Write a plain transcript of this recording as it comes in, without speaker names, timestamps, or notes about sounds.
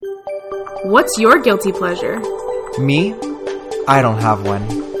What's your guilty pleasure? Me? I don't have one.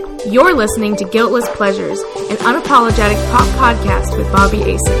 You're listening to Guiltless Pleasures, an unapologetic pop podcast with Bobby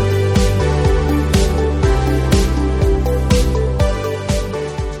Asen.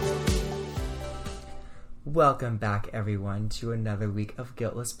 Welcome back, everyone, to another week of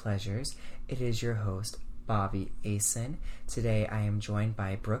Guiltless Pleasures. It is your host, Bobby Asen. Today, I am joined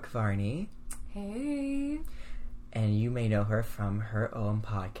by Brooke Varney. Hey. And you may know her from her own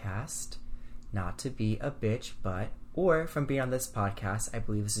podcast, Not to Be a Bitch, or from being on this podcast. I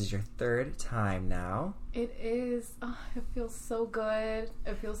believe this is your third time now. It is. Oh, it feels so good.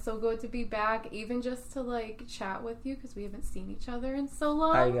 It feels so good to be back, even just to chat with you because we haven't seen each other in so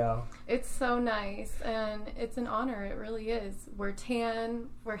long. I know. It's so nice and it's an honor. It really is. We're tan.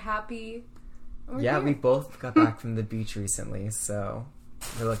 We're happy. Yeah, we both got back from the beach recently, so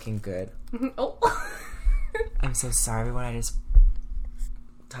we're looking good. Oh. I'm so sorry when I just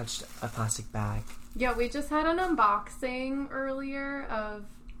touched a plastic bag. Yeah, we just had an unboxing earlier of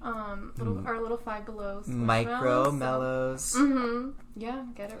our little Five Below Micro Mellows. Yeah,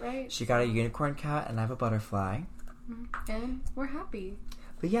 get it right. She got a unicorn cat and I have a butterfly. And we're happy.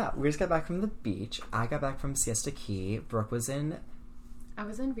 But yeah, we just got back from the beach. I got back from Siesta Key. Brooke was in... I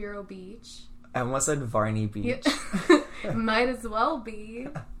was in Vero Beach. I almost said Varney Beach. Yeah. Might as well be.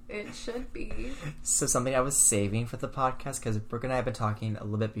 It should be. So something I was saving for the podcast, because Brooke and I have been talking a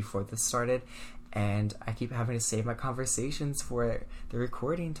little bit before this started, and I keep having to save my conversations for the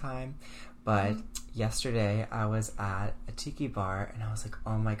recording time. But yesterday I was at a tiki bar, and I was like,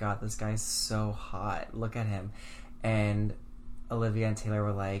 oh my god, this guy's so hot. Look at him. And Olivia and Taylor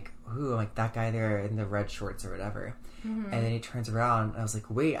were like, ooh, like that guy there in the red shorts or whatever. And then he turns around, and I was like,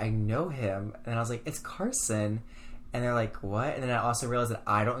 wait, I know him. And I was like, it's Carson. And they're like, what? And then I also realized that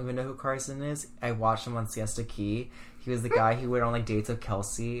I don't even know who Carson is. I watched him on Siesta Key. He was the guy who went on dates with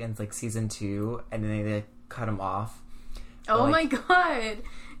Kelsey in season 2, and then they cut him off. Oh my god.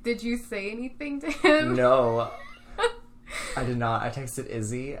 Did you say anything to him? No. I did not. I texted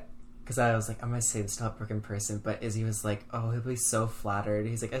Izzy because I was like, I'm going to say this to Brooke in person, but Izzy was like, oh, he'll be so flattered.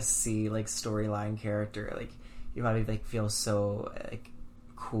 He's like a C storyline character. You probably feel so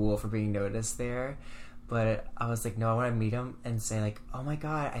cool for being noticed there. But I was like, no, I want to meet him and say oh my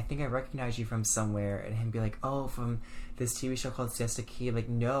god, I think I recognize you from somewhere. And him be like, oh, from this TV show called Siesta Key.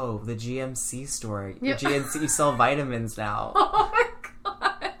 No, the GMC store. Yeah. GNC, you sell vitamins now. Oh my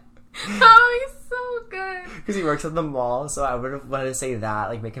god. Oh, he's so good. Because he works at the mall, so I would have wanted to say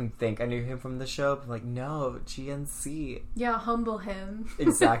that, make him think I knew him from the show. But no, GNC. Yeah, humble him.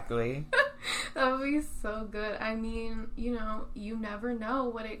 Exactly. That would be so good. I mean, you never know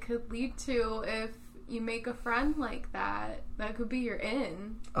what it could lead to if you make a friend like that. That could be your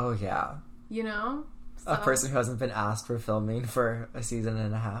in. Oh, yeah. So, a person who hasn't been asked for filming for a season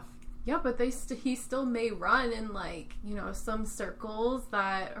and a half. Yeah, but he still may run in some circles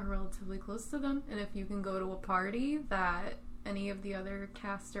that are relatively close to them. And if you can go to a party that any of the other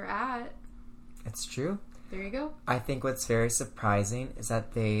cast are at. It's true. There you go. I think what's very surprising is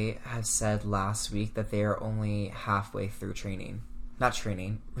that they have said last week that they are only halfway through filming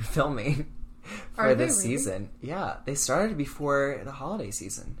for this season. Yeah, they started before the holiday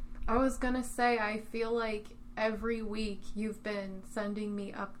season. I was gonna say, I feel like every week you've been sending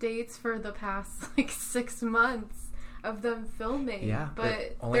me updates for the past 6 months of them filming. Yeah,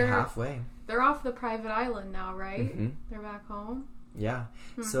 but they're halfway. They're off the private island now, right? Mm-hmm. They're back home. Yeah.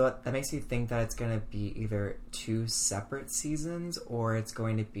 So that makes you think that it's going to be either 2 separate seasons, or it's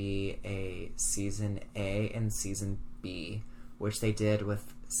going to be a season A and season B, which they did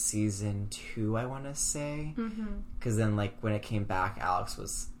with season 2, I want to say. Because then, when it came back, Alex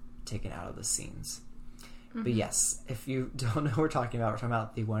was taken out of the scenes. But yes, if you don't know what we're talking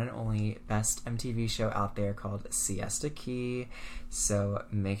about the one and only best MTV show out there called Siesta Key. So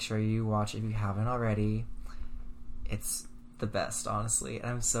make sure you watch it if you haven't already. It's the best, honestly,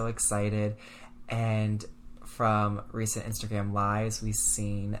 and I'm so excited. And from recent Instagram lives, we've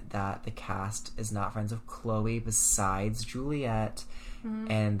seen that the cast is not friends with Chloe besides Juliet,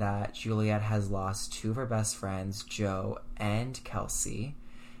 and that Juliet has lost 2 of her best friends, Joe and Kelsey,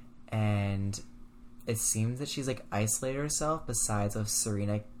 and it seems that she's isolated herself besides of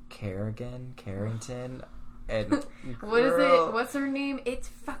Serena Carrington. And what is it? What's her name? It's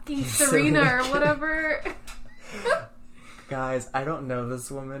fucking Serena or whatever. Guys, I don't know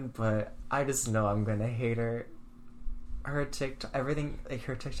this woman, but I just know I'm gonna hate her. Her TikTok, everything,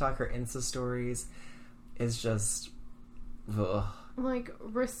 her TikTok, her Insta stories is just, ugh.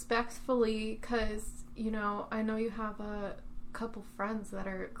 Respectfully, because, I know you have a couple friends that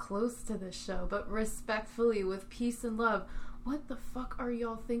are close to this show, but respectfully, with peace and love, what the fuck are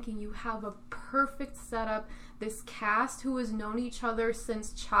y'all thinking? You have a perfect setup. This cast who has known each other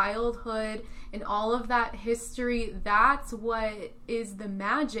since childhood and all of that history, that's what is the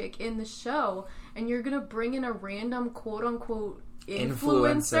magic in the show. And you're going to bring in a random quote-unquote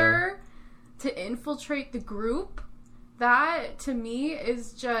influencer to infiltrate the group? That, to me,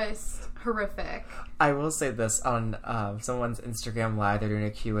 is just horrific. I will say this on someone's Instagram Live. They're doing a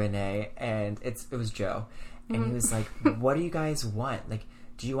Q&A, and it was Joe. And he was like, what do you guys want? Like,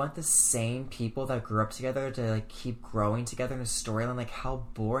 do you want the same people that grew up together to, like, keep growing together in a storyline? Like, how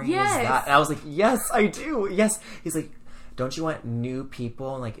boring is that? And I was like, yes, I do. Yes. He's like, don't you want new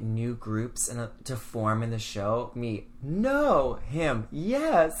people and, like, new groups to form in the show? Me, no. Him,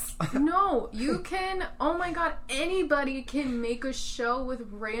 yes. No, you can, oh my god, anybody can make a show with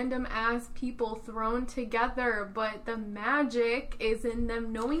random ass people thrown together, but the magic is in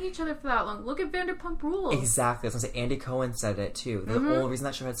them knowing each other for that long. Look at Vanderpump Rules. Exactly. I was going to say, Andy Cohen said it too. The only reason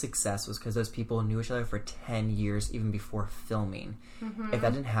that show had success was because those people knew each other for 10 years even before filming. If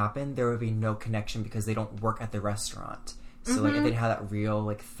that didn't happen, there would be no connection because they don't work at the restaurant. So, like, if they didn't have that real,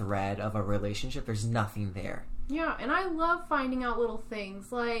 like, thread of a relationship, there's nothing there. Yeah, and I love finding out little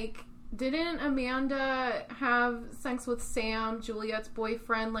things. Like, didn't Amanda have sex with Sam, Juliet's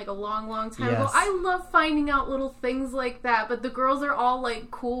boyfriend, like, a long, long time ago? I love finding out little things like that, but the girls are all,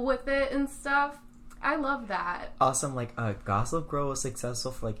 like, cool with it and stuff. I love that. Awesome. Like, Gossip Girl was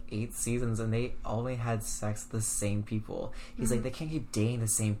successful for, like, 8 seasons, and they only had sex with the same people. He's like, they can't keep dating the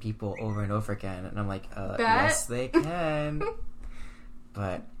same people over and over again. And I'm like, yes, they can.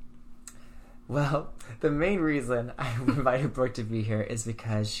 But, well, the main reason I invited Brooke to be here is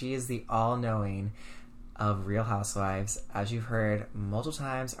because she is the all-knowing of Real Housewives. As you've heard multiple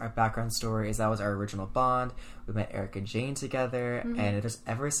times, our background story is that was our original bond. We met Erica Jane together, and if there's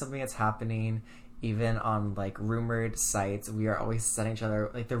ever something that's happening, even on, like, rumored sites, we are always sending each other,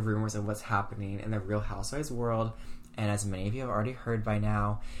 like, the rumors of what's happening in the Real Housewives world. And as many of you have already heard by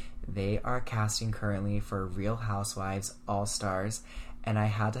now, they are casting currently for Real Housewives All-Stars. And I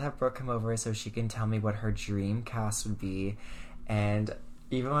had to have Brooke come over so she can tell me what her dream cast would be. And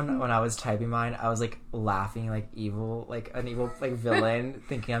even when I was typing mine, I was, like, laughing like an evil, like, villain,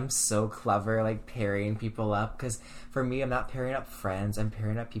 thinking I'm so clever, like, pairing people up. Because for me, I'm not pairing up friends. I'm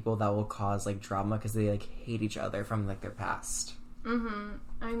pairing up people that will cause, like, drama because they, like, hate each other from, like, their past.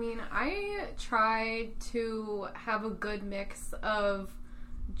 I mean, I tried to have a good mix of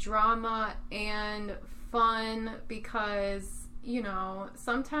drama and fun because, you know,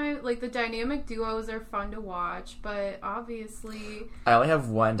 sometimes, like, the dynamic duos are fun to watch, but obviously... I only have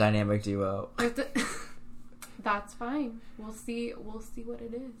one dynamic duo. That's fine. We'll see what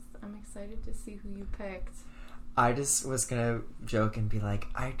it is. I'm excited to see who you picked. I just was gonna joke and be like,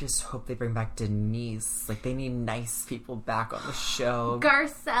 I just hope they bring back Denise. Like, they need nice people back on the show.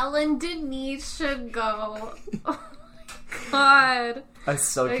 Garcelle and Denise should go. Oh my god. I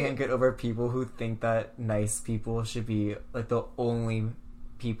still can't get over people who think that nice people should be, like, the only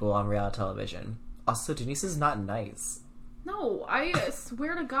people on reality television. Also, Denise is not nice. No, I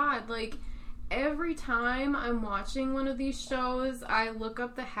swear to God, like, every time I'm watching one of these shows, I look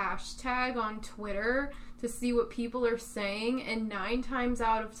up the hashtag on Twitter to see what people are saying, and 9 times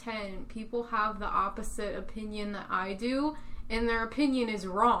out of 10, people have the opposite opinion that I do, and their opinion is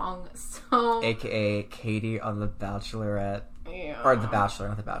wrong, so... AKA Katie on The Bachelorette. Yeah. Or The Bachelor,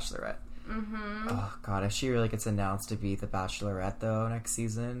 not The Bachelorette. Oh, God, if she really gets announced to be The Bachelorette, though, next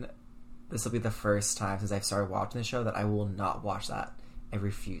season, this will be the first time since I've started watching the show that I will not watch that. I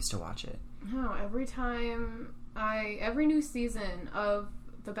refuse to watch it. No, every new season of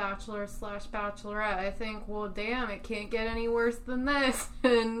The Bachelor / Bachelorette, I think, well, damn, it can't get any worse than this,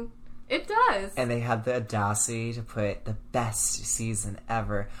 and it does. And they had the audacity to put the best season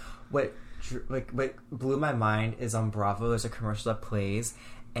ever. What blew my mind is on Bravo, there's a commercial that plays,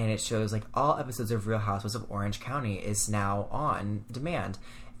 and it shows, like, all episodes of Real Housewives of Orange County is now on demand.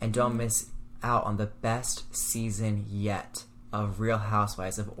 And don't miss out on the best season yet of Real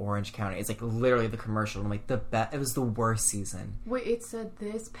Housewives of Orange County. It's, like, literally the commercial. I'm like, it was the worst season. Wait, it said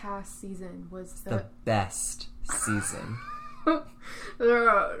this past season was the best season. There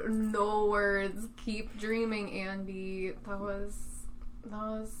are no words. Keep dreaming, Andy. That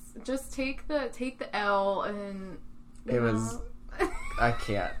was just take the L and I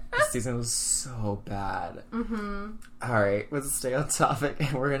can't. This season was so bad. Alright, let's stay on topic,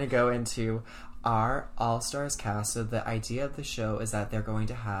 and we're gonna go into our All-Stars cast. So the idea of the show is that they're going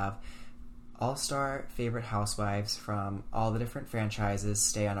to have all-star favorite housewives from all the different franchises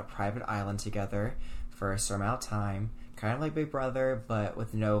stay on a private island together for a certain amount of time, kind of like Big Brother, but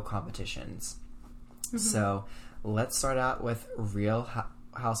with no competitions. So let's start out with Real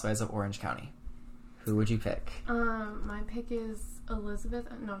Housewives of Orange County. Who would you pick? My pick is Elizabeth.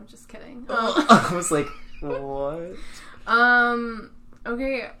 No, I'm just kidding. I was like, what?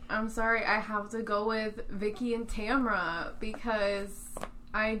 Okay, I'm sorry. I have to go with Vicky and Tamra because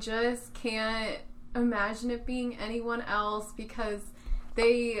I just can't imagine it being anyone else because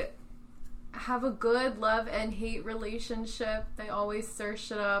they have a good love and hate relationship. They always stir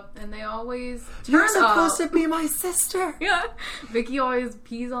shit up and they always turn You're supposed up. to be my sister. Yeah. Vicky always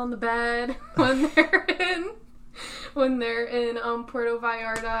pees on the bed when they're in Puerto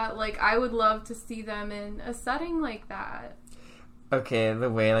Vallarta. Like, I would love to see them in a setting like that. Okay, the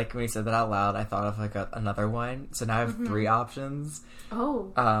way, like, when you said that out loud, I thought of, like, another one. So now I have 3 options.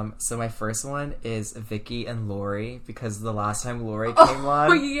 Oh. So my first one is Vicky and Lori, because the last time Lori came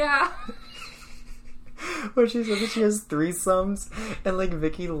on... Oh, yeah. Where she said that she has threesomes, and, like,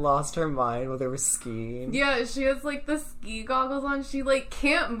 Vicky lost her mind while they were skiing. Yeah, she has, like, the ski goggles on. She, like,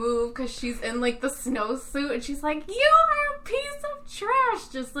 can't move because she's in, like, the snowsuit, and she's like, you are a piece of trash!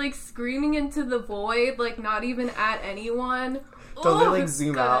 Just, like, screaming into the void, like, not even at anyone. Don't they, like,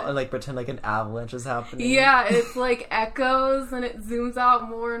 zoom out and, like, pretend like an avalanche is happening? Yeah, it's, like, echoes, and it zooms out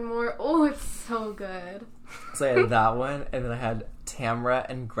more and more. Oh, it's so good. So I had that one, and then I had Tamra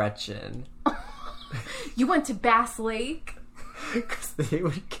and Gretchen. You went to Bass Lake? Because they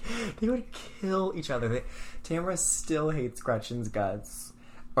would kill each other. Tamra still hates Gretchen's guts.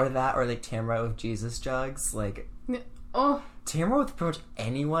 Or that, or, like, Tamra with Jesus jugs. Like, oh, Tamra with pretty much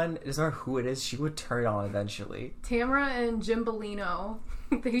anyone, it doesn't matter who it is, she would turn on eventually. Tamra and Jim Bellino.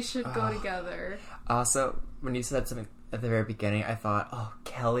 They should go together. Also, when you said something at the very beginning, I thought, oh,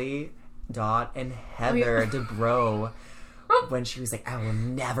 Kelly, Dot, and Heather Dubrow. When she was like, I will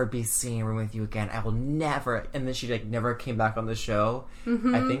never be seen in a room with you again. I will never. And then she, like, never came back on the show.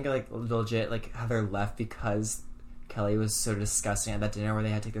 Mm-hmm. I think, like, legit, like, Heather left because Kelly was so disgusting at that dinner where they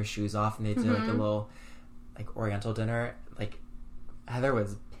had to take their shoes off and they did, like, a little, like, oriental dinner. Like, Heather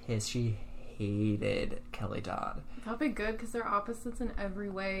was pissed. She hated Kelly Dodd. That'd be good because they're opposites in every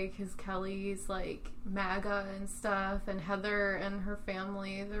way because Kelly's, like, MAGA and stuff, and Heather and her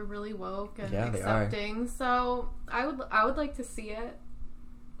family, they're really woke and accepting. So I would like to see it.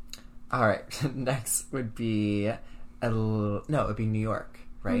 All right. Next would be it'd be New York,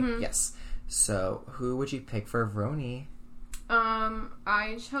 right? Mm-hmm. Yes. So who would you pick for Roni?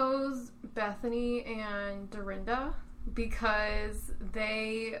 I chose Bethany and Dorinda because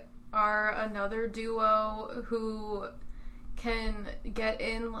they are another duo who can get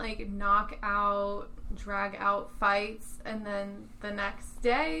in, like, knock out, drag out fights, and then the next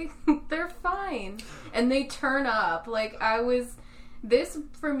day they're fine and they turn up. Like, this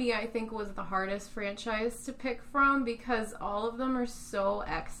for me I think was the hardest franchise to pick from because all of them are so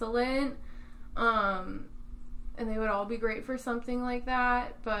excellent, and they would all be great for something like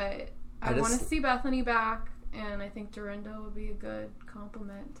that, but I want to see Bethany back. And I think Dorinda would be a good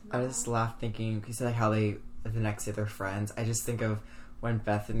compliment to that. I just laughed thinking, you said, like, how the next day they're friends. I just think of when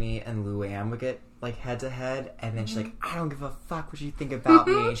Bethany and Luann would get, like, head to head, and then she's like, I don't give a fuck what you think about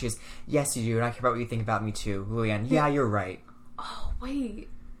me. And she goes, yes, you do, and I care about what you think about me too. Luann, yeah, you're right. Oh, wait.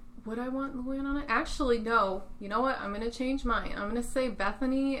 Would I want Luann on it? Actually, no. You know what? I'm going to change mine. I'm going to say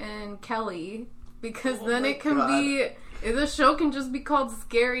Bethany and Kelly, because then it can be... The show can just be called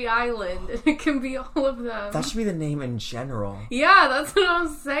Scary Island. It can be all of them. That should be the name in general. Yeah, that's what I'm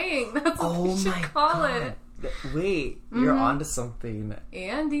saying. That's what we should call it. Wait, you're onto something.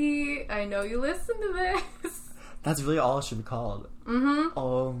 Andy, I know you listen to this. That's really all it should be called. Mm-hmm.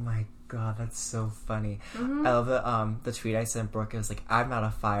 Oh my god, that's so funny. Mm-hmm. I love the tweet I sent Brooke. It was like, I'm not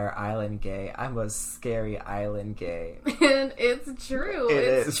a Fire Island gay. I'm a Scary Island gay. And it's true.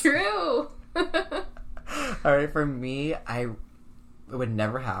 It's true. All right, for me, it would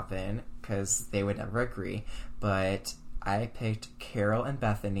never happen because they would never agree. But I picked Carol and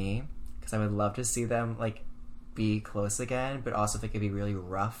Bethany because I would love to see them, like, be close again, but also think it'd be really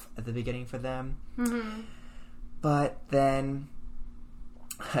rough at the beginning for them. Mm-hmm. But then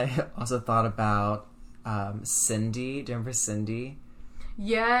I also thought about Cindy. Do you remember Cindy?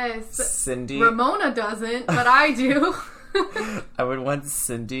 Yes. Cindy. Ramona doesn't, but I do. I would want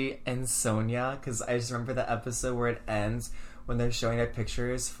Cindy and Sonia because I just remember the episode where it ends when they're showing their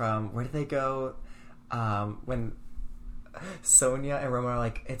pictures from, where did they go? When Sonia and Ramona are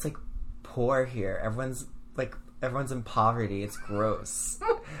like, it's like poor here. Everyone's in poverty. It's gross.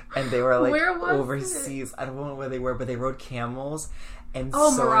 And they were like overseas. I don't know where they were, but they rode camels. And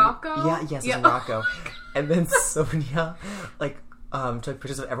Morocco? Yeah, yes, Morocco. And then Sonia, like, took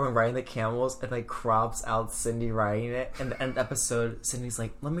pictures of everyone riding the camels and like crops out Cindy riding it. And the end of the episode, Cindy's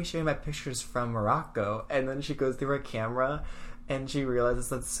like, "Let me show you my pictures from Morocco." And then she goes through her camera and she realizes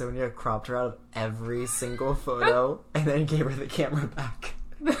that Sonia cropped her out of every single photo and then gave her the camera back.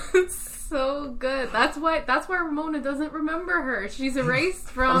 That's so good. That's why Ramona doesn't remember her. She's erased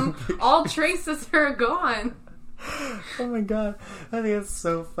from all traces are gone. Oh my god, I think it's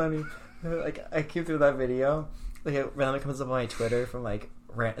so funny. Like, I keep through that video. Like, it randomly comes up on my Twitter from like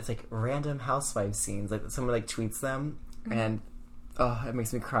it's like random housewife scenes. Like, someone like tweets them, and it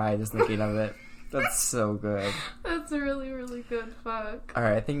makes me cry just thinking of it. That's so good. That's really, really good. Fuck. All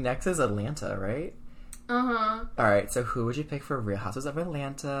right, I think next is Atlanta, right? Uh-huh. All right, so who would you pick for Real Housewives of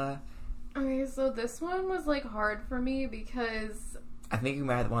Atlanta? Okay, so this one was like hard for me because I think we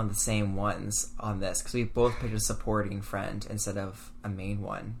might have one of the same ones on this because we both picked a supporting friend instead of a main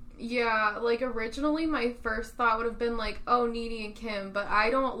one. Yeah, like really my first thought would have been like, oh, Nene and Kim, but I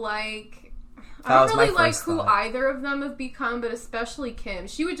don't really like who either of them have become, but especially Kim.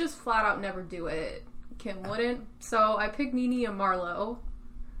 She would just flat out never do it. Kim wouldn't. So I picked Nene and Marlo.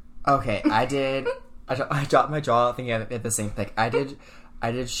 Okay, I did. I dropped my jaw thinking of the same pick. I did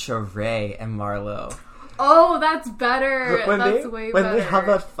Sheree and Marlo. Oh, that's better. That's way better. When they have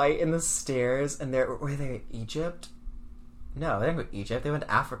that fight in the stairs and were they in Egypt? No, they didn't go to Egypt. They went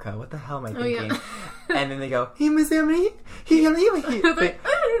to Africa. What the hell am I thinking? Oh, yeah. And then they go, and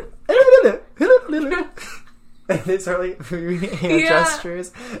they start like doing hand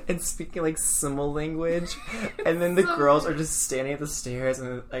gestures and speaking like symbol language. And then the girls are just standing at the stairs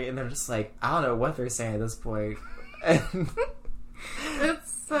and they're just like, I don't know what they're saying at this point. And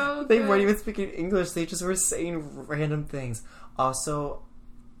it's so they weren't even speaking English. They just were saying random things. Also,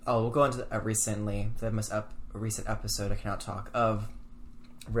 we'll go into the recent episode, I cannot talk, of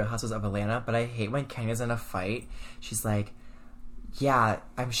Real Housewives of Atlanta, but I hate when Kenya's in a fight. She's like, yeah,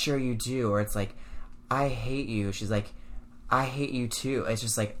 I'm sure you do. Or it's like, I hate you. She's like, I hate you too. It's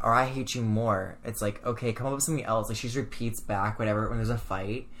just like, or I hate you more. It's like, okay, come up with something else. Like, she just repeats back whatever when there's a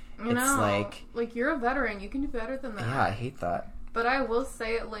fight. It's like, you're a veteran. You can do better than that. Yeah, I hate that. But I will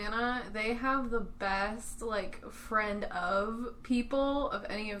say, Atlanta, they have the best, like, friend of people of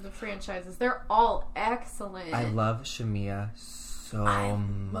any of the franchises. They're all excellent. I love Shamia so much. I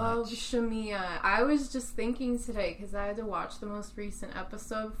love Shamia. I was just thinking today, because I had to watch the most recent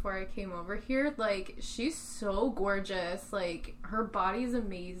episode before I came over here. Like, she's so gorgeous. Like, her body's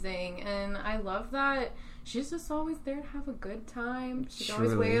amazing. And I love that she's just always there to have a good time. She's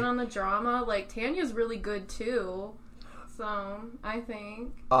always weighing on the drama. Like, Tanya's really good, too. So, I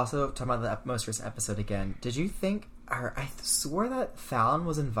think. Also, talking about the most recent episode again, did you think, I swore that Fallon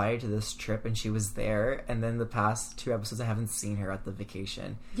was invited to this trip and she was there, and then the past 2 episodes I haven't seen her at the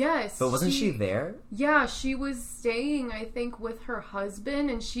vacation. Yes. But wasn't she there? Yeah, she was staying, I think, with her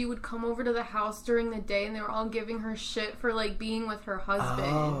husband, and she would come over to the house during the day, and they were all giving her shit for, like, being with her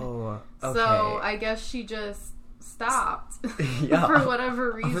husband. Oh, okay. So, I guess she just stopped. Yeah. For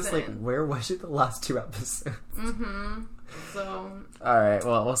whatever reason. I was like, where was she the last 2 episodes? Mm-hmm. So. Alright,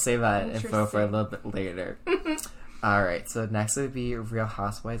 well, we'll save that info for a little bit later. Alright, so next would be Real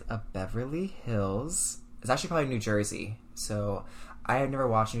Housewives of Beverly Hills. It's actually probably New Jersey. So, I have never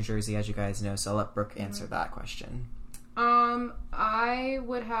watched New Jersey, as you guys know, so I'll let Brooke answer that question. I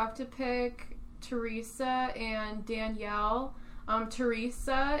would have to pick Teresa and Danielle.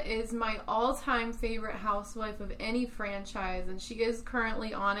 Teresa is my all-time favorite housewife of any franchise, and she is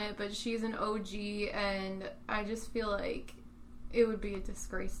currently on it, but she's an OG, and I just feel like it would be a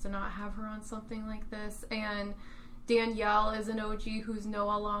disgrace to not have her on something like this. And Danielle is an OG who's no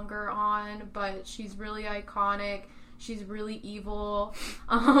longer on, but she's really iconic. She's really evil.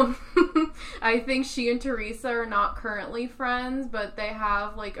 I think she and Teresa are not currently friends, but they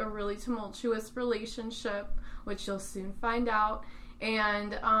have like a really tumultuous relationship, which you'll soon find out.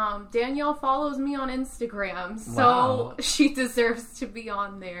 And Danielle follows me on Instagram, so she deserves to be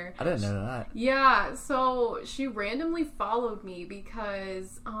on there. I didn't know that. Yeah, so she randomly followed me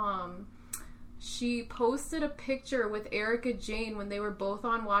because she posted a picture with Erica Jane when they were both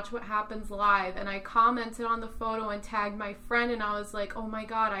on Watch What Happens Live, and I commented on the photo and tagged my friend, and I was like, oh my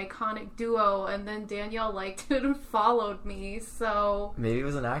god, iconic duo. And then Danielle liked it and followed me, so maybe it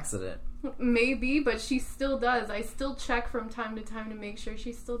was an accident. Maybe, but she still does. I still check from time to time to make sure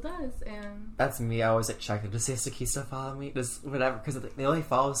she still does. And that's me. I always like check. Does Saki still follow me? Does whatever? Because they only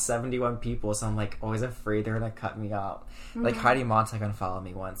follow 71 people, so I'm like always afraid they're gonna cut me out. Mm-hmm. Like Heidi Montag unfollowed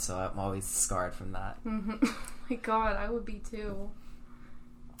me once, so I'm always scarred from that. Mm-hmm. Oh my god, I would be too.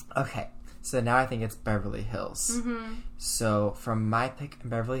 Okay, so now I think it's Beverly Hills. Mm-hmm. So from my pick in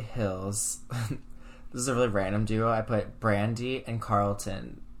Beverly Hills, This is a really random duo. I put Brandy and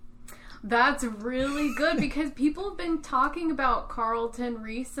Carlton. That's really good because people have been talking about Carlton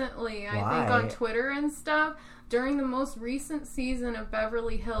recently. I think on Twitter and stuff. During the most recent season of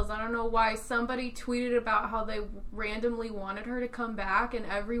Beverly Hills, I don't know why, somebody tweeted about how they randomly wanted her to come back and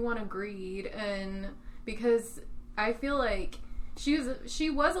everyone agreed. And because I feel like she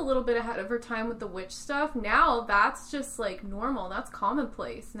was a little bit ahead of her time with the witch stuff. Now that's just like normal. That's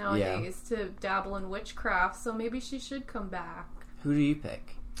commonplace nowadays to dabble in witchcraft. So maybe she should come back. Who do you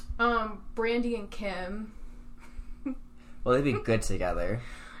pick? Brandy and Kim. Well, they'd be good together.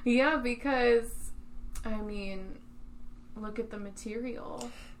 Yeah, because, I mean, look at the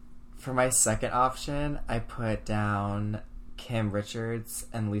material. For my second option, I put down Kim Richards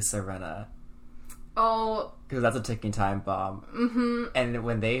and Lisa Rinna. Oh. Because that's a ticking time bomb. Mm-hmm. And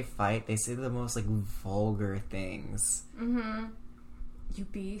when they fight, they say the most, like, vulgar things. Mm-hmm. You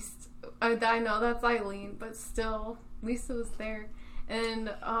beast. I know that's Eileen, but still, Lisa was there.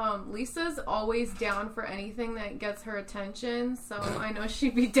 And Lisa's always down for anything that gets her attention, so I know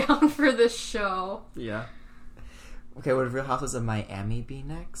she'd be down for this show. Yeah. Okay, would Real Housewives of Miami be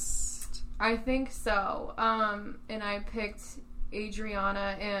next? I think so. And I picked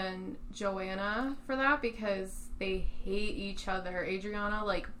Adriana and Joanna for that because they hate each other. Adriana,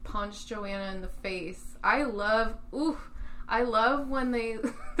 like, punched Joanna in the face. I love when they,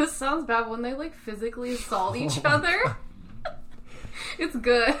 this sounds bad, when they, like, physically assault each other. It's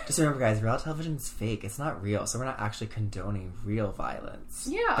good. Just remember, guys, reality television is fake. It's not real, so we're not actually condoning real violence.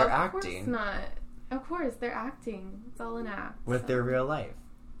 Yeah, they're of acting. Course not. Of course, they're acting. It's all an act. With their real life.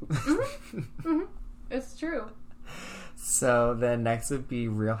 Mm-hmm. Mm-hmm. It's true. So then next would be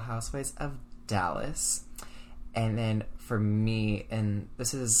Real Housewives of Dallas. And then for me, and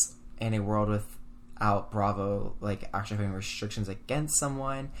this is in a world without Bravo, like, actually having restrictions against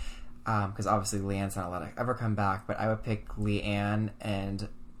someone, because obviously Leanne's not allowed to ever come back, but I would pick Leanne and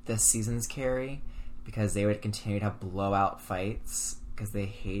this season's Carrie because they would continue to have blowout fights because they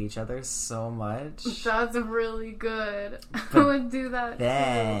hate each other so much. That's really good. I would do that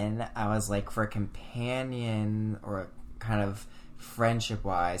then too. I was like, for a companion or kind of friendship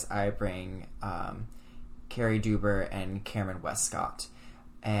wise, I bring Carrie Duber and Cameron Westcott.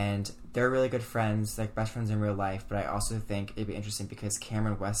 And they're really good friends, like best friends in real life, but I also think it'd be interesting because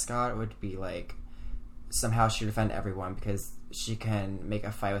Cameron Westcott would be like, somehow she'd defend everyone because she can make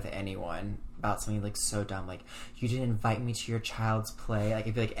a fight with anyone about something like so dumb, like, you didn't invite me to your child's play. Like,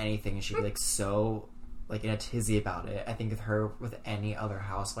 it'd be like anything, and she'd be like so, like, in a tizzy about it. I think with her, with any other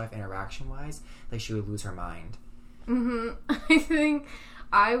housewife interaction wise, like, she would lose her mind. Mm-hmm. I think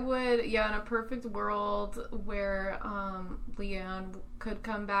I would, in a perfect world where Leanne could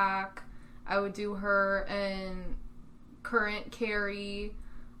come back, I would do her and current Carrie,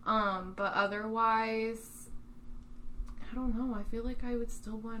 but otherwise, I don't know, I feel like I would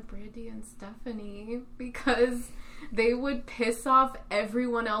still want Brandy and Stephanie because they would piss off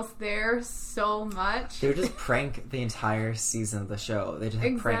everyone else there so much. They would just prank the entire season of the show. They just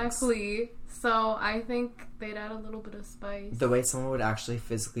have pranks. Exactly. So I think they'd add a little bit of spice. The way someone would actually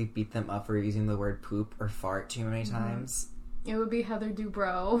physically beat them up for using the word poop or fart too many times. It would be Heather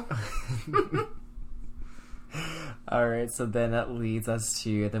Dubrow. Alright, so then that leads us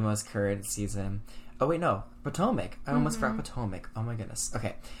to the most current season. Oh wait, no. Potomac. I almost forgot Potomac. Oh my goodness.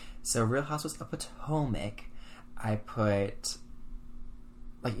 Okay. So Real Housewives of Potomac, I put,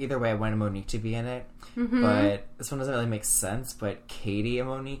 like, either way I wanted Monique to be in it. Mm-hmm. But this one doesn't really make sense, but Katie and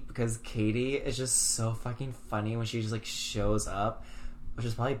Monique, because Katie is just so fucking funny when she just, like, shows up, which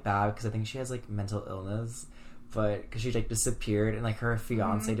is probably bad because I think she has, like, mental illness, but because she, like, disappeared and, like, her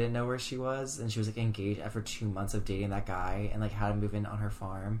fiance didn't know where she was, and she was, like, engaged after 2 months of dating that guy and, like, had to move in on her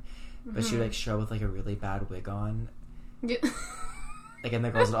farm, but she would, like, show up with, like, a really bad wig on. Yeah. Like, and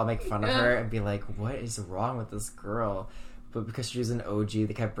the girls would all make fun of her and be like, what is wrong with this girl? But because she was an OG,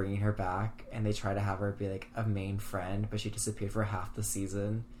 they kept bringing her back, and they tried to have her be, like, a main friend, but she disappeared for half the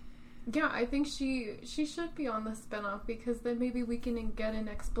season. Yeah, I think she should be on the spinoff, because then maybe we can get an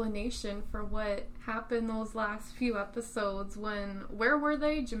explanation for what happened those last few episodes when... Where were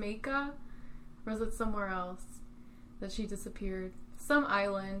they? Jamaica? Or was it somewhere else that she disappeared? Some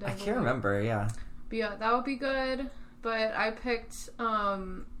island. I can't remember, yeah. But yeah, that would be good. But I picked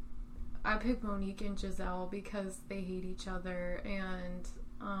Monique and Giselle because they hate each other, and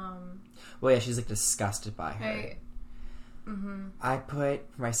well, yeah, she's, like, disgusted by her. Mm-hmm. I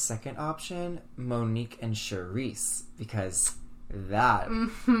put, for my second option, Monique and Charisse, because that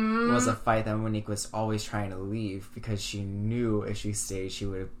was a fight that Monique was always trying to leave, because she knew if she stayed, she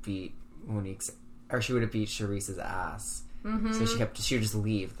would have beat Charisse's ass. Mm-hmm. So she would just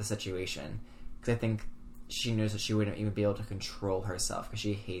leave the situation. Because I think she knows that she wouldn't even be able to control herself because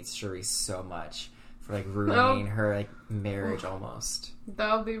she hates Charisse so much for, like, ruining her, like, marriage almost.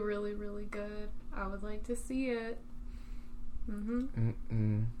 That would be really, really good. I would like to see it.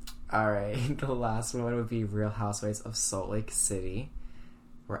 Alright, the last one would be Real Housewives of Salt Lake City,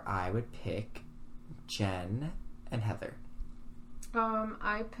 where I would pick Jen and Heather.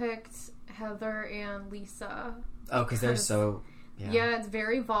 I picked Heather and Lisa. Oh, because they're so... Yeah, it's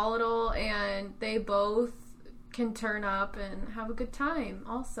very volatile, and they both can turn up and have a good time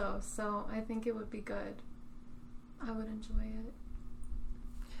also. So I think it would be good. I would enjoy it.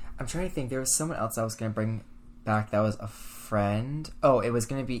 I'm trying to think. There was someone else I was going to bring back that was a friend. Oh, it was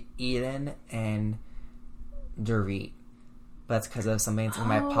going to be Eden and Dorit. But that's because of something that's in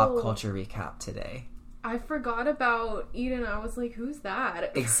my pop culture recap today. I forgot about Eden. I was like, who's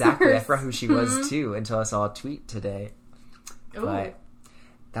that? Exactly. I forgot who she was, too, until I saw a tweet today. Ooh. But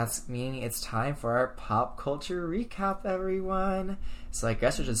that's meaning it's time for our pop culture recap, everyone. So I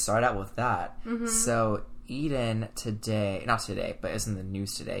guess we'll just start out with that. So Eden today, not today, but it's in the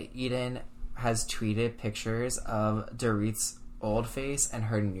news today. Eden has tweeted pictures of Dorit's old face and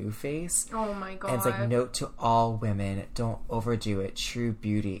her new face. Oh my god. And it's like, note to all women, don't overdo it. True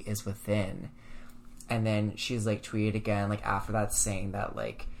beauty is within. And then she's like tweeted again, like after that, saying that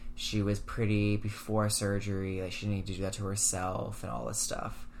like she was pretty before surgery, like she didn't need to do that to herself and all this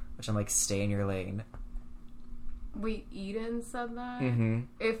stuff. Which I'm like, stay in your lane. Wait, Eden said that? Mm-hmm.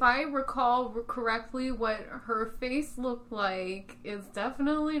 If I recall correctly, what her face looked like is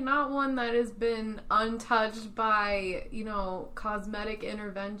definitely not one that has been untouched by, you know, cosmetic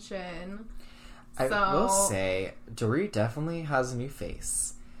intervention. I will say, Dorit definitely has a new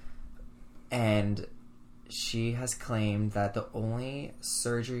face. And she has claimed that the only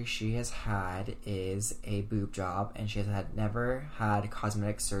surgery she has had is a boob job, and she has never had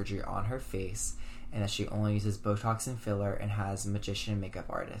cosmetic surgery on her face, and that she only uses Botox and filler and has magician and makeup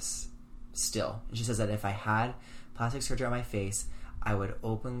artists still. And she says that if I had plastic surgery on my face, I would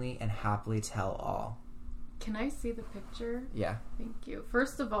openly and happily tell all. Can I see the picture? Yeah. Thank you.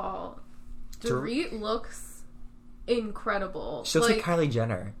 First of all, Dorit looks incredible. She looks like Kylie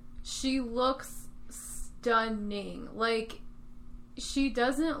Jenner. She looks stunning. Like, she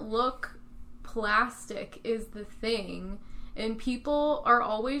doesn't look plastic is the thing. And people are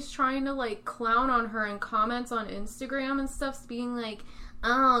always trying to, like, clown on her in comments on Instagram and stuff, being like,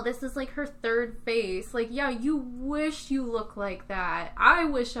 oh, this is, like, her third face. Like, yeah, you wish you look like that. I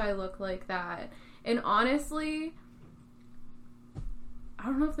wish I looked like that. And honestly, I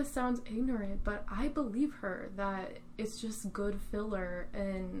don't know if this sounds ignorant, but I believe her that it's just good filler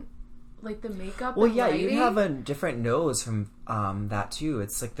and, like, the makeup and lighting. You have a different nose from that, too.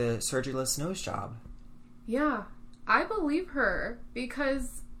 It's, like, the surgerless nose job. Yeah. I believe her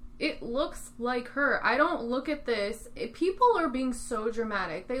because it looks like her. I don't look at this. People are being so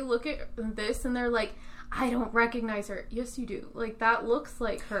dramatic. They look at this and they're like, I don't recognize her. Yes, you do. Like, that looks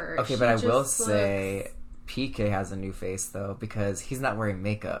like her. Okay, but I will say PK has a new face, though, because he's not wearing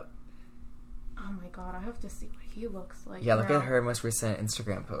makeup. Oh my god, I have to see what he looks like. Yeah, look at her most recent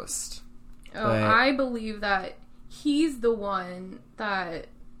Instagram post. Oh, but I believe that he's the one that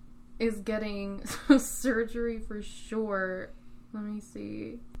is getting surgery for sure. Let me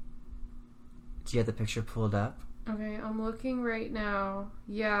see. Do you have the picture pulled up? Okay, I'm looking right now.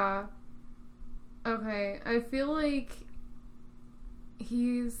 Yeah. Okay, I feel like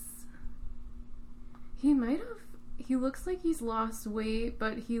he looks like he's lost weight,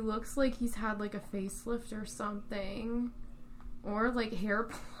 but he looks like he's had like a facelift or something. Or like hair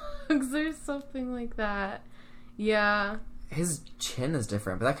plugs or something like that. Yeah. His chin is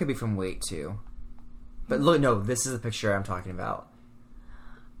different, but that could be from weight too. But look, no, this is the picture I'm talking about.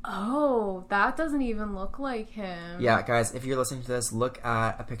 Oh, that doesn't even look like him. Yeah, guys, if you're listening to this, look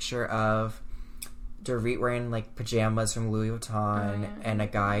at a picture of Dorit wearing like pajamas from Louis Vuitton and a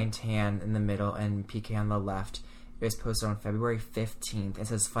guy in tan in the middle and PK on the left. It was posted on February 15th. It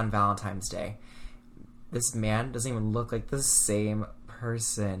says Fun Valentine's Day. This man doesn't even look like the same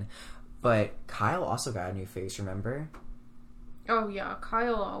person. But Kyle also got a new face, remember? Oh, yeah.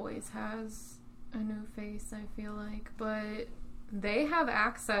 Kyle always has a new face, I feel like. But they have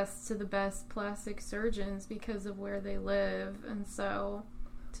access to the best plastic surgeons because of where they live. And so,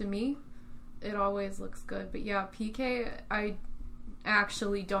 to me, it always looks good. But yeah, PK, I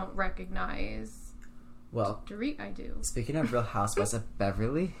actually don't recognize. Well, Dorit, I do. Speaking of Real Housewives of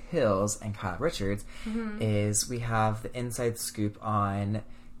Beverly Hills and Kyle Richards, is we have the inside scoop on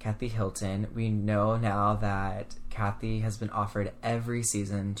Kathy Hilton. We know now that Kathy has been offered every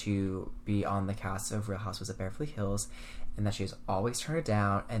season to be on the cast of Real Housewives of Beverly Hills, and that she's always turned it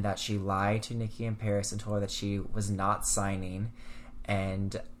down, and that she lied to Nikki and Paris and told her that she was not signing,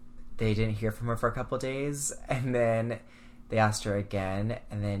 and they didn't hear from her for a couple days, and then they asked her again,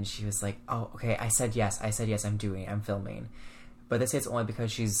 and then she was like, oh, okay, I said yes, I'm filming. But they say it's only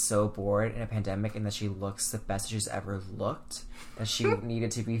because she's so bored in a pandemic and that she looks the best she's ever looked, that she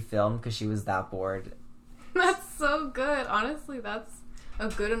needed to be filmed because she was that bored. That's so good. Honestly, that's a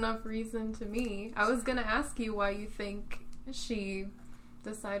good enough reason to me. I was going to ask you why you think she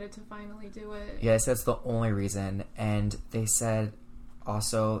decided to finally do it. Yes, that's the only reason. And they said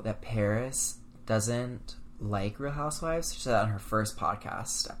also that Paris doesn't like Real Housewives. She said that on her first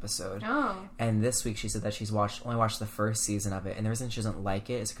podcast episode. Oh. And this week she said that she's only watched the first season of it, and the reason she doesn't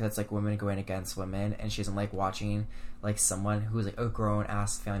like it is because it's like women going against women, and she doesn't like watching like someone who's like a grown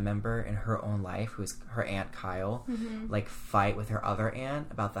ass family member in her own life, who's her aunt Kyle, like fight with her other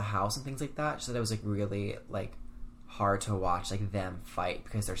aunt about the house and things like that. She said it was like really like hard to watch like them fight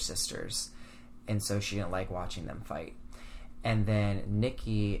because they're sisters, and so she didn't like watching them fight. And then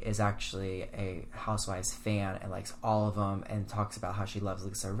Nikki is actually a Housewives fan and likes all of them, and talks about how she loves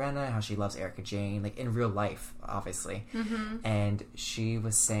Lisa Rinna, how she loves Erica Jane, like in real life, obviously. And she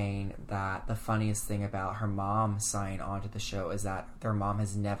was saying that the funniest thing about her mom signing on to the show is that their mom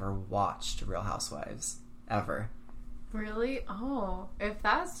has never watched Real Housewives, ever. Really? Oh, if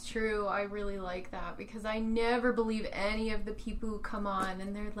that's true, I really like that, because I never believe any of the people who come on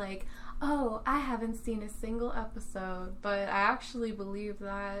and they're like, oh, I haven't seen a single episode, but I actually believe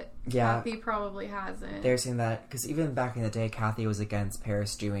that Kathy probably hasn't. They're saying that because even back in the day, Kathy was against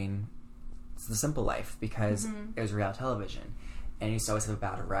Paris doing The Simple Life because it was reality television, and you used to always have a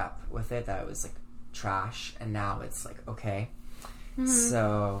bad rep with it, that it was like trash, and now it's like okay.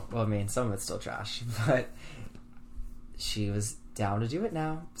 So, well, I mean, some of it's still trash, but she was down to do it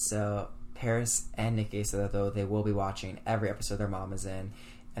now. So Paris and Nikki said that though they will be watching every episode their mom is in,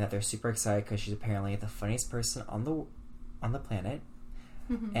 and that they're super excited because she's apparently the funniest person on the planet.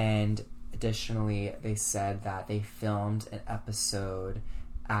 And additionally, they said that they filmed an episode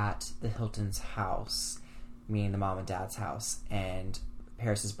at the Hilton's house, meaning the mom and dad's house, and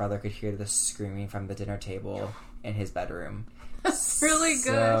Paris's brother could hear the screaming from the dinner table in his bedroom. That's really good.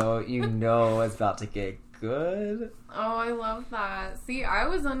 So you know it's about to get good. Oh, I love that. See, I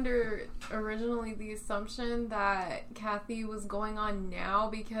was under originally the assumption that Kathy was going on now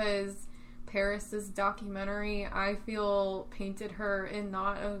because Paris's documentary, I feel, painted her in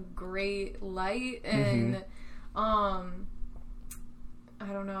not a great light, and I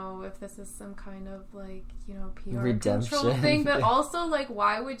don't know if this is some kind of like, you know, PR redemption control thing, but also like,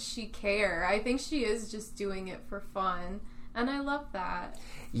 why would she care? I think she is just doing it for fun, and I love that.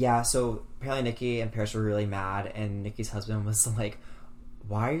 Yeah, so apparently Nikki and Paris were really mad, and Nikki's husband was like,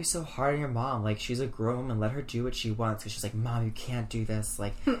 why are you so hard on your mom? Like, she's a grown woman, let her do what she wants. Because she's like, Mom, you can't do this.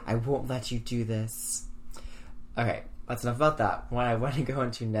 Like, I won't let you do this. Okay, that's enough about that. What I want to go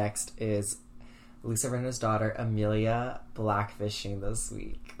into next is Lisa Rinna's daughter, Amelia, blackfishing this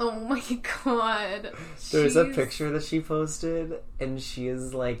week. Oh my god. There's a picture that she posted, and she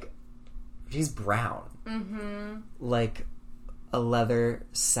is like, she's brown. Like a leather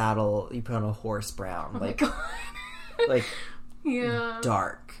saddle you put on a horse brown. Oh like, my god. like, yeah.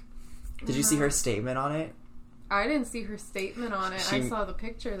 dark. Did you see her statement on it? I didn't see her statement on it. I saw the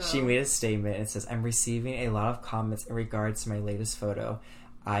picture, though. She made a statement. It says, I'm receiving a lot of comments in regards to my latest photo.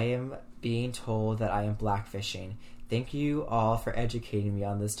 I am being told that I am blackfishing. Thank you all for educating me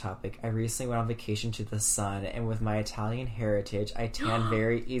on this topic. I recently went on vacation to the sun, and with my Italian heritage, I tan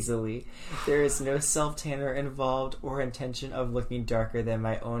very easily. There is no self-tanner involved or intention of looking darker than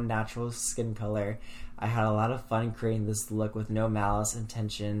my own natural skin color. I had a lot of fun creating this look with no malice,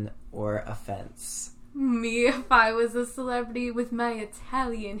 intention, or offense. Me, if I was a celebrity with my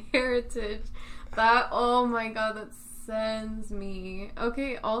Italian heritage. That, oh my god, that sends me.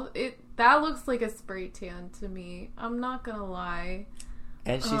 Okay, that looks like a spray tan to me. I'm not gonna lie.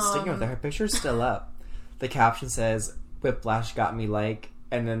 And she's sticking with it. Her picture's still up. The caption says, Whiplash got me like,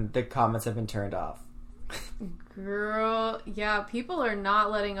 and then the comments have been turned off. Girl, yeah, people are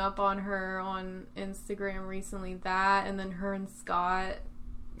not letting up on her on Instagram recently. That, and then her and Scott.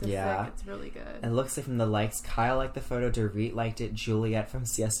 It's really good. And it looks like from the likes, Kyle liked the photo, Dorit liked it, Juliet from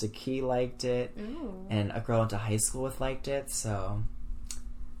Siesta Key liked it, and a girl I went to high school with liked it, so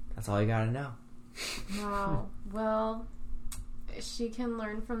that's all you gotta know. Wow. Well, she can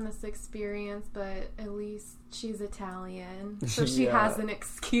learn from this experience, but at least she's Italian, so she has an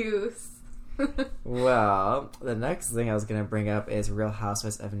excuse. Well, the next thing I was going to bring up is Real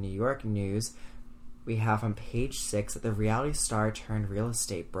Housewives of New York news. we have on page 6 that the reality star turned real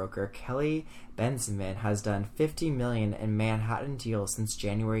estate broker Kelly Benjamin has done $50 million in Manhattan deals since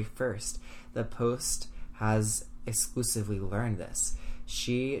January 1st. The Post has exclusively learned this.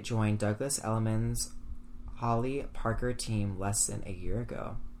 She joined Douglas Elliman's Holly Parker team less than a year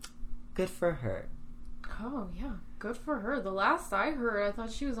ago. Good for her. Oh, yeah. Good for her. The last I heard, I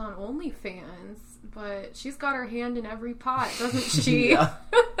thought she was on OnlyFans, but she's got her hand in every pot, doesn't she? Yeah.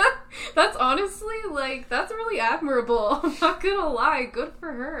 That's honestly, that's really admirable. I'm not gonna lie. Good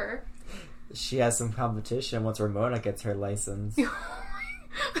for her. She has some competition once Ramona gets her license. I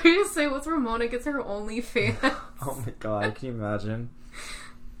just say, once Ramona gets her OnlyFans. Oh my god, can you imagine?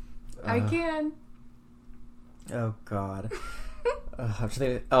 I can. Oh god.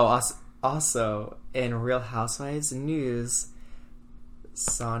 Also, in Real Housewives news,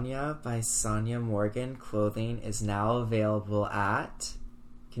 Sonia by Sonia Morgan clothing is now available at...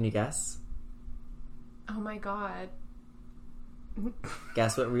 Can you guess? Oh my god.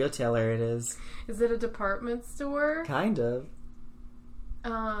 Guess what retailer it is? Is it a department store? Kind of.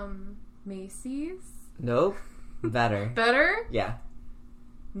 Macy's? Nope. Better. Better? Yeah.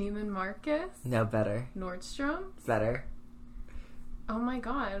 Neiman Marcus? No, better. Nordstrom? Better. Oh my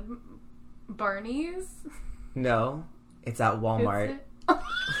god. Barney's? No. It's at Walmart.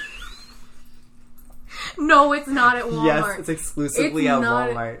 No, it's not at Walmart. Yes, it's exclusively at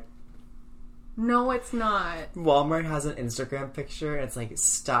Walmart. No, it's not. Walmart has an Instagram picture, and it's like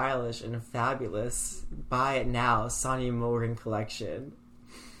stylish and fabulous. Buy it now, Sonia Morgan collection.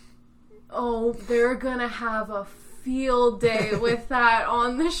 Oh, they're gonna have a field day with that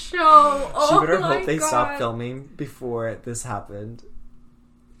on the show. Oh, she better hope they God. stop filming before this happened.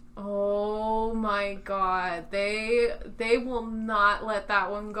 Oh my god. They will not let that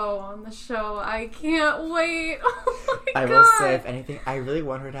one go on the show. I can't wait. Oh my I god. will say, if anything, I really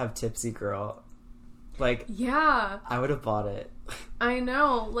want her to have Tipsy Girl. Yeah. I would have bought it. I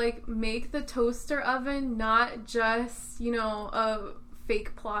know. Make the toaster oven not just, a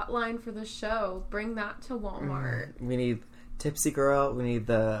fake plot line for the show. Bring that to Walmart. We need Tipsy Girl. We need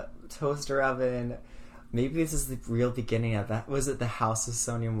the toaster oven. Maybe this is the real beginning of that. Was it the House of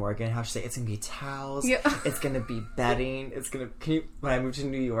Sonia Morgan? How she say it's gonna be towels. Yeah. It's gonna be bedding. When I move to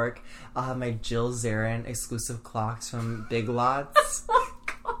New York, I'll have my Jill Zarin exclusive clocks from Big Lots. Oh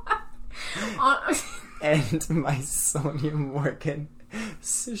my god. And my Sonia Morgan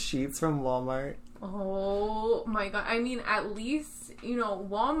sheets from Walmart. Oh my god. I mean, at least,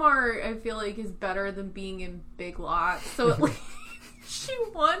 Walmart, I feel like, is better than being in Big Lots. So at least she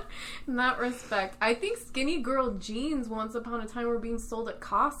won in that respect. I think skinny girl jeans once upon a time were being sold at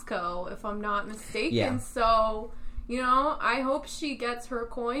Costco, if I'm not mistaken. Yeah. So, I hope she gets her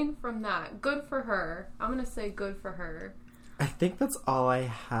coin from that. Good for her. I'm going to say good for her. I think that's all I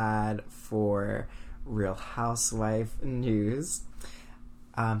had for Real Housewife news.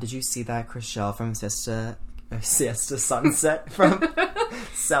 Did you see that Chriselle from Siesta Sunset from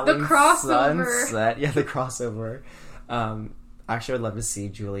Selling The crossover. Sunset? Yeah, the crossover. Actually, I would love to see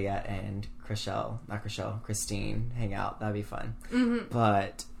Juliet and Christine hang out. That'd be fun. Mm-hmm.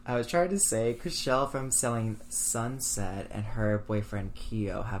 But I was trying to say Chriselle from Selling Sunset and her boyfriend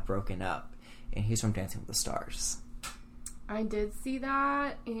Keo have broken up, and he's from Dancing with the Stars. I did see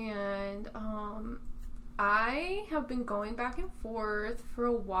that, and I have been going back and forth for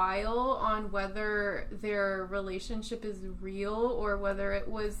a while on whether their relationship is real or whether it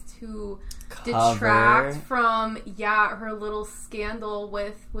was to detract from, her little scandal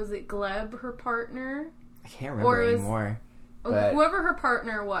with, was it Gleb, her partner? I can't remember anymore. Whoever her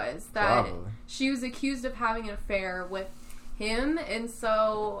partner was, that Probably. She was accused of having an affair with him, and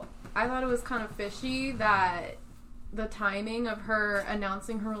so I thought it was kind of fishy that the timing of her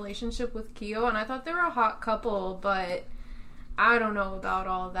announcing her relationship with Keo, and I thought they were a hot couple, but I don't know about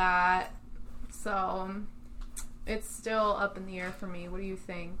all that. So it's still up in the air for me. What do you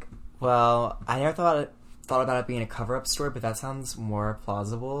think? Well, I never thought about it being a cover-up story, but that sounds more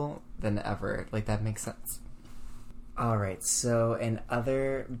plausible than ever. That makes sense. Alright, so in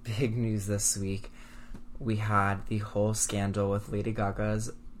other big news this week, we had the whole scandal with Lady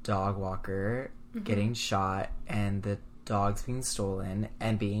Gaga's dog walker getting shot and the dogs being stolen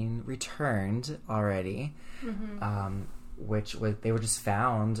and being returned already, they were just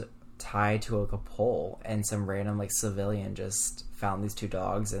found tied to a pole, and some random civilian just found these two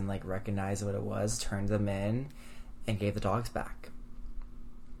dogs and recognized what it was, turned them in, and gave the dogs back.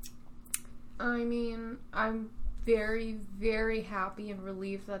 I mean, I'm very, very happy and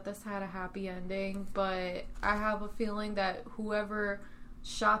relieved that this had a happy ending, but I have a feeling that whoever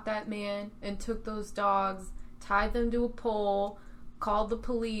shot that man and took those dogs, tied them to a pole, called the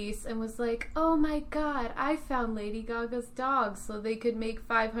police and was like, oh my god, I found Lady Gaga's dog, so they could make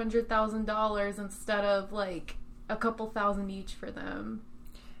 $500,000 instead of like a couple thousand each for them.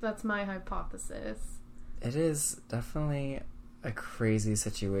 That's my hypothesis. It is definitely a crazy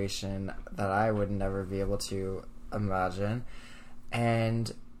situation that I would never be able to imagine.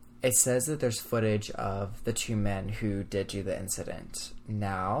 And it says that there's footage of the two men who did do the incident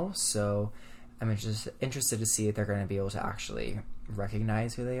now, so I'm interested to see if they're going to be able to actually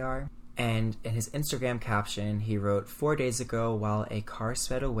recognize who they are. And in his Instagram caption, he wrote, 4 days ago, while a car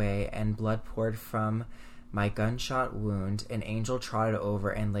sped away and blood poured from my gunshot wound, an angel trotted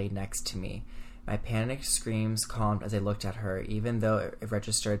over and lay next to me. My panicked screams calmed as I looked at her, even though it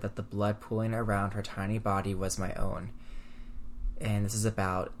registered that the blood pooling around her tiny body was my own. And this is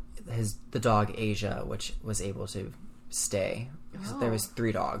about the dog Asia, which was able to stay. Oh. There was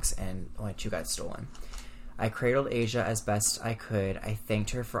 3 dogs and only 2 got stolen. I cradled Asia as best I could. I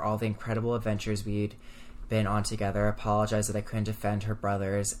thanked her for all the incredible adventures we'd been on together, apologized that I couldn't defend her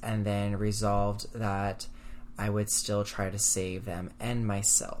brothers, and then resolved that I would still try to save them and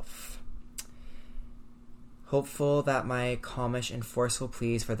myself. Hopeful that my calmish and forceful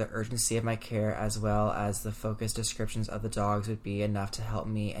pleas for the urgency of my care, as well as the focused descriptions of the dogs, would be enough to help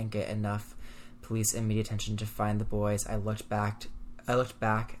me and get enough police immediate attention to find the boys. I looked back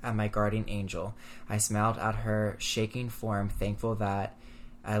at my guardian angel. I smiled at her shaking form, thankful that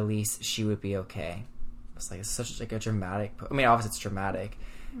at least she would be okay. It's such like a dramatic. I mean, obviously it's dramatic,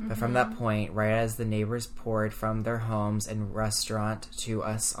 but from that point, right as the neighbors poured from their homes and restaurant to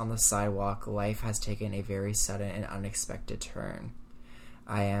us on the sidewalk, life has taken a very sudden and unexpected turn.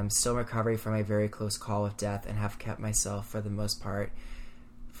 I am still recovering from a very close call with death and have kept myself, for the most part,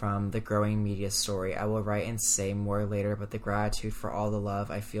 from the growing media story. I will write and say more later, but the gratitude for all the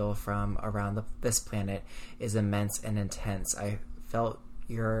love I feel from around this planet is immense and intense. I felt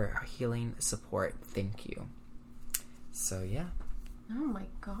your healing support. Thank you. So, yeah. Oh my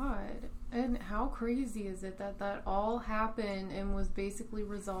god. And how crazy is it that all happened and was basically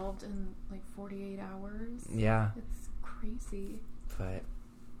resolved in like 48 hours? Yeah. It's crazy. But,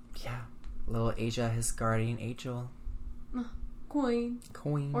 yeah. Little Asia, his guardian angel. Queen.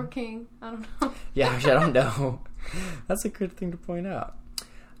 Or king. I don't know. Yeah, actually, I don't know. That's a good thing to point out.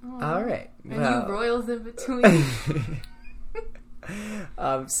 All right. And you royals in between.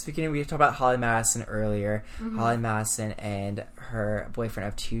 Speaking of, we talked about Holly Madison earlier. Holly Madison and her boyfriend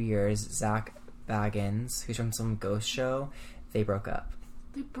of 2 years, Zach Baggins, who's from some ghost show, they broke up.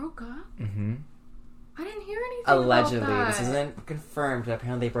 They broke up? Mm-hmm. I didn't hear anything Allegedly. about that. This isn't confirmed, but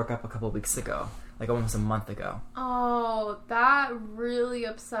apparently they broke up a couple of weeks ago. Like almost a month ago. Oh, that really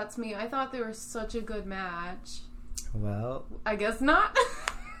upsets me. I thought they were such a good match. Well, I guess not.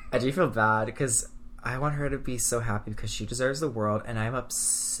 I do feel bad because I want her to be so happy because she deserves the world, and I'm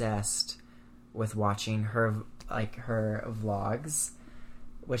obsessed with watching her vlogs,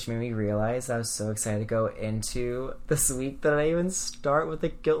 which made me realize I was so excited to go into this week that I even start with the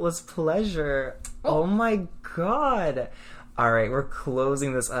Guiltless Pleasure. Oh my god. Alright, we're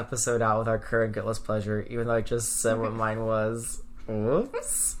closing this episode out with our current Guiltless Pleasure, even though I just said what mine was.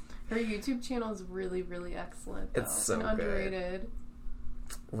 Whoops. Her YouTube channel is really, really excellent, though. It's so and underrated. Good.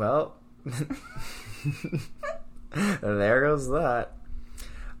 Well, there goes that.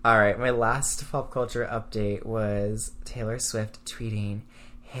 Alright, my last pop culture update was Taylor Swift tweeting,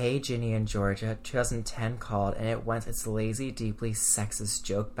 "Hey, Ginny and Georgia, 2010 called and it went its lazy, deeply sexist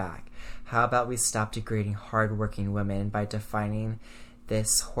joke back. How about we stop degrading hardworking women by defining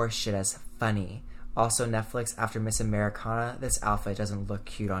this horseshit as funny? Also, Netflix, after Miss Americana, this outfit doesn't look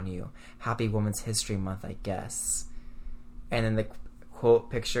cute on you. Happy Women's History Month, I guess." And then the quote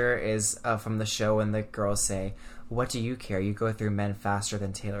picture is from the show when the girls say, "What do you care? You go through men faster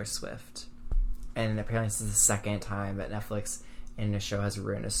than Taylor Swift." And apparently this is the second time that Netflix in a show has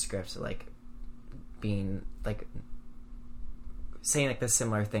ruined a script, like being like saying like the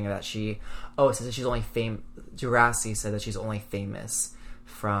similar thing that it says that she's only Jurassic said that she's only famous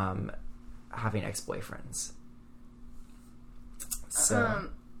from having ex-boyfriends. So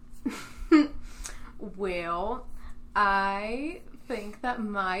well, I think that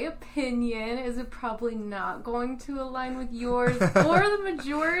my opinion is probably not going to align with yours or the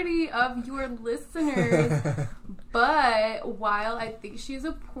majority of your listeners. But while I think she's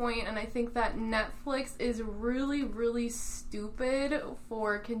a point, and I think that Netflix is really, really stupid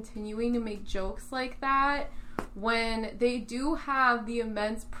for continuing to make jokes like that, when they do have the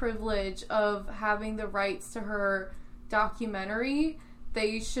immense privilege of having the rights to her documentary,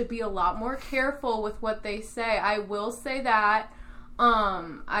 they should be a lot more careful with what they say. I will say that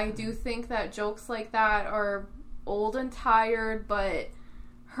I do think that jokes like that are old and tired, but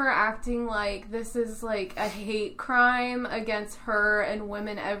her acting like this is like a hate crime against her and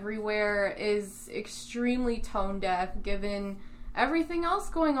women everywhere is extremely tone deaf given everything else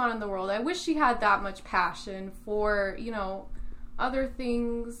going on in the world. I wish she had that much passion for, you know, other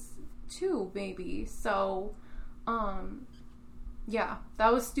things too, maybe. So, yeah,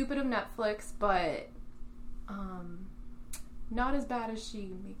 that was stupid of Netflix, but not as bad as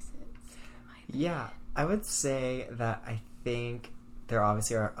she makes it. Yeah, I would say that I think there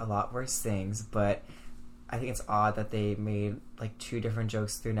obviously are a lot worse things, but I think it's odd that they made like 2 different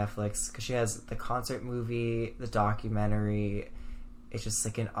jokes through Netflix, because she has the concert movie, the documentary. It's just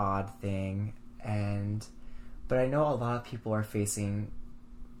like an odd thing. But I know a lot of people are facing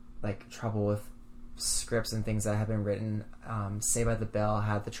like trouble with scripts and things that have been written. Saved by the Bell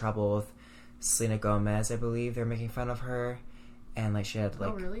had the trouble with Selena Gomez, I believe. They're making fun of her, and like she had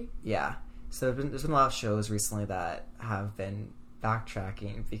like, oh really? Yeah. So there's been a lot of shows recently that have been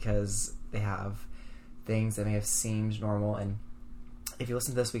backtracking because they have things that may have seemed normal. And if you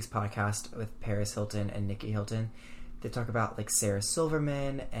listen to this week's podcast with Paris Hilton and Nikki Hilton, they talk about like Sarah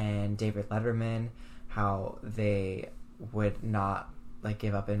Silverman and David Letterman, how they would not like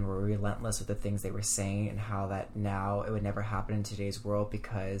give up and were relentless with the things they were saying, and how that now it would never happen in today's world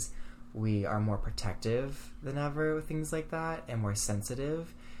because we are more protective than ever with things like that and more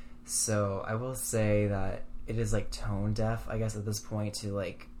sensitive. So I will say that it is like tone deaf, I guess, at this point to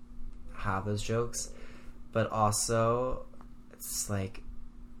like have those jokes, but also it's like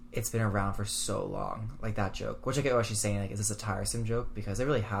it's been around for so long, like that joke, which I get what she's saying, like, is this a tiresome joke? Because it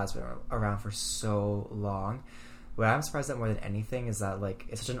really has been around for so long. What I'm surprised at more than anything is that like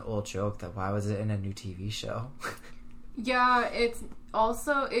it's such an old joke that why was it in a new TV show? Yeah, it's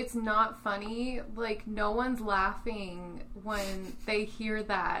not funny. Like, no one's laughing when they hear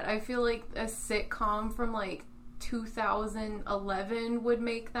that. I feel like a sitcom from like 2011 would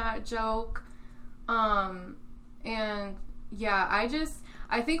make that joke. And yeah, I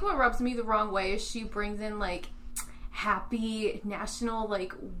think what rubs me the wrong way is she brings in like happy national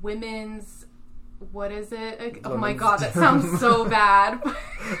like women's, what is it? Oh my god, that sounds so bad.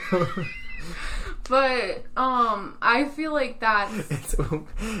 But I feel like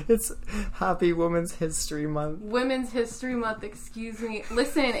it's Happy Women's History Month. Women's History Month, excuse me.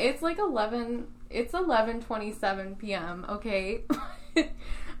 Listen, it's like 11:27 p.m., okay?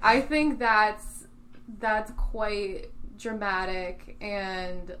 I think that's quite dramatic,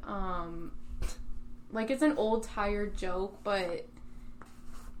 and like it's an old tired joke, but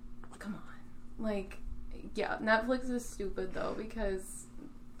come on. Like, yeah, Netflix is stupid though, because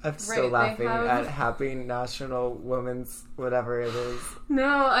I'm still laughing at Happy National Women's whatever it is.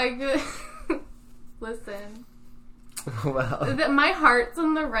 No, I could listen. Well, my heart's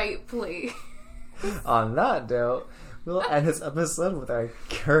in the right place. On that note, we'll end this episode with our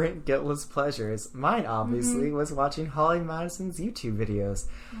current guiltless pleasures. Mine, obviously, was watching Holly Madison's YouTube videos.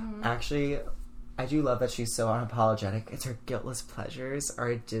 Mm-hmm. Actually, I do love that she's so unapologetic. It's her guiltless pleasures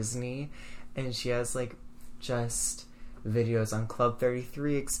are at Disney, and she has like just videos on Club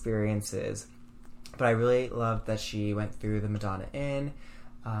 33 experiences. But I really loved that she went through the Madonna Inn.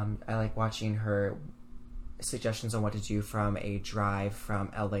 I like watching her suggestions on what to do from a drive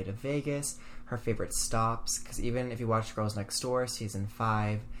from LA to Vegas, her favorite stops, because even if you watch Girls Next Door season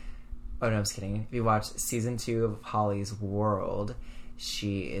 5, oh no, I'm just kidding, if you watch season 2 of Holly's World,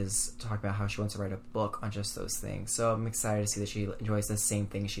 she is talking about how she wants to write a book on just those things. So I'm excited to see that she enjoys the same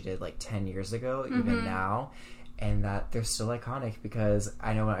thing she did like 10 years ago, even now, and that they're still iconic. Because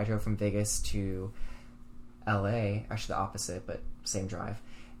I know when I drove from Vegas to LA, actually the opposite, but same drive,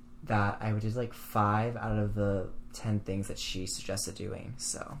 that I did like 5 out of the 10 things that she suggested doing.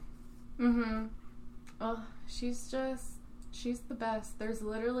 So oh, she's the best. There's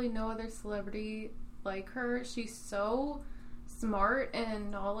literally no other celebrity like her. She's so smart and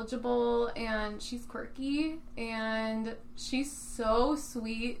knowledgeable, and she's quirky, and she's so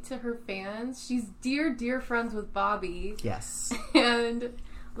sweet to her fans. She's dear friends with Bobby. Yes. And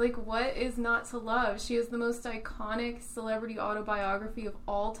like, what is not to love? She is the most iconic celebrity autobiography of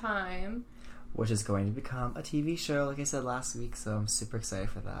all time, which is going to become a TV show, like I said last week, so I'm super excited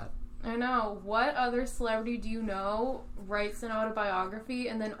for that. I know. What other celebrity do you know writes an autobiography,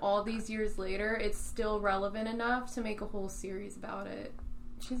 and then all these years later it's still relevant enough to make a whole series about it?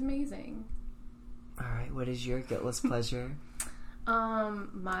 She's amazing. Alright, what is your guiltless pleasure?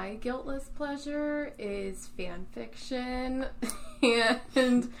 My guiltless pleasure is fan fiction,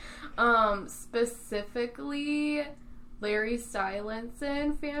 and specifically Larry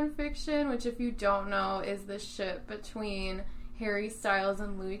Stylinson fan fiction, which, if you don't know, is the ship between Harry Styles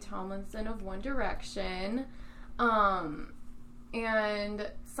and Louis Tomlinson of One Direction. And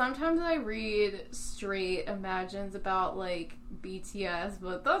sometimes I read straight imagines about, like, BTS,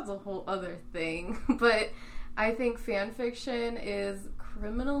 but that's a whole other thing. But I think fan fiction is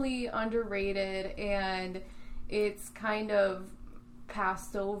criminally underrated, and it's kind of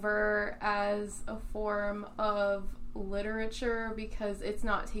passed over as a form of literature because it's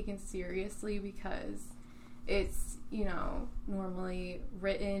not taken seriously, because it's, you know, normally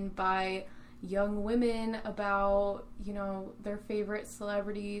written by young women about, you know, their favorite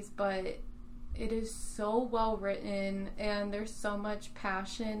celebrities, but it is so well written and there's so much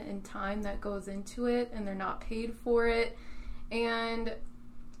passion and time that goes into it, and they're not paid for it, and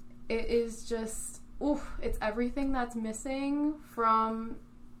it is just, it's everything that's missing from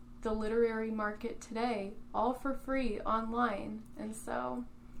the literary market today, all for free online. And so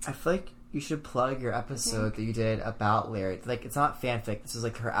I feel like you should plug your episode that you did about Larry. Like, it's not fanfic, this is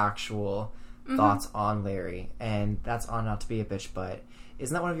like her actual thoughts on Larry, and that's on Not to Be a Bitch, but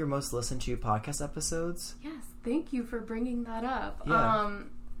isn't that one of your most listened to podcast episodes? Yes, thank you for bringing that up. Yeah.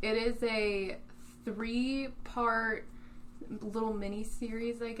 It is a 3-part little mini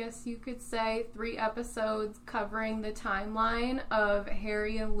series, I guess you could say, 3 episodes covering the timeline of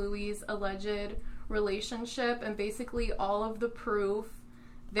Harry and Louis' alleged relationship, and basically all of the proof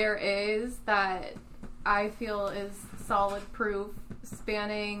there is that I feel is solid proof,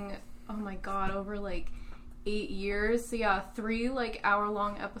 spanning, oh my god, over like 8 years. So yeah, 3 like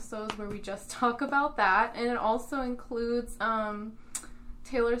hour-long episodes where we just talk about that, and it also includes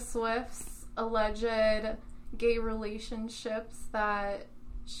Taylor Swift's alleged gay relationships that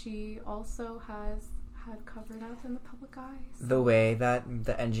she also has had covered up in the public eye. So. The way that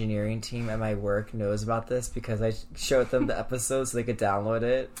the engineering team at my work knows about this, because I showed them the episode so they could download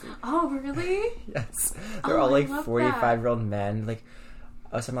it. Oh, really? Yes. They're all like 45-year-old men. Like,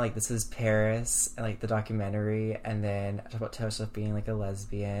 I was talking about, like, This Is Paris, and like the documentary, and then I talked about Taylor Swift being like a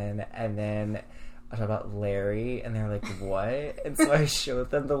lesbian, and then I talked about Larry, and they're like, what? And so I showed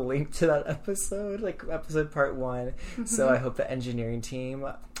them the link to that episode, like episode part 1. So I hope the engineering team,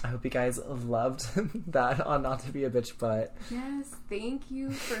 I hope you guys loved that on Not to Be a Bitch Butt. Yes, thank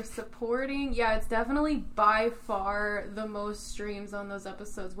you for supporting. Yeah, it's definitely by far the most streams on those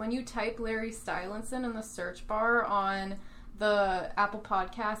episodes. When you type Larry Stylinson in the search bar on the Apple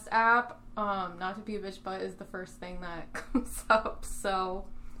Podcast app, Not to Be a Bitch Butt is the first thing that comes up. So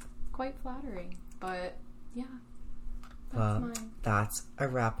it's quite flattering. But yeah, that's mine. That's a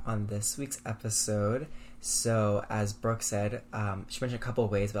wrap on this week's episode. So, as Brooke said, she mentioned a couple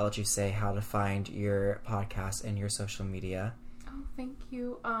of ways, but I'll let you say how to find your podcast and your social media. Oh, thank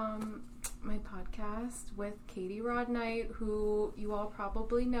you. My podcast with Katie Rodnight, who you all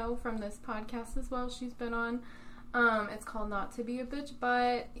probably know from this podcast as well. She's been on. It's called Not to Be a Bitch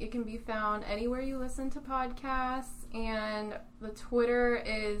Butt. It can be found anywhere you listen to podcasts, and the Twitter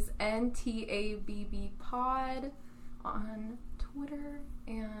is NTABB Pod on Twitter,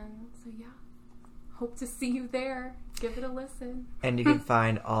 and so yeah, hope to see you there. Give it a listen. And you can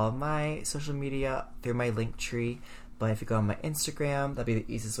find all my social media through my link tree, but if you go on my Instagram, that'd be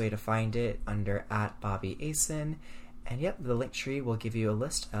the easiest way to find it, under @Bobby Asen. And yep, the link tree will give you a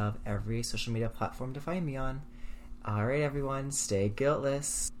list of every social media platform to find me on. Alright everyone, stay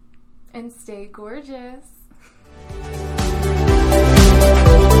guiltless. And stay gorgeous.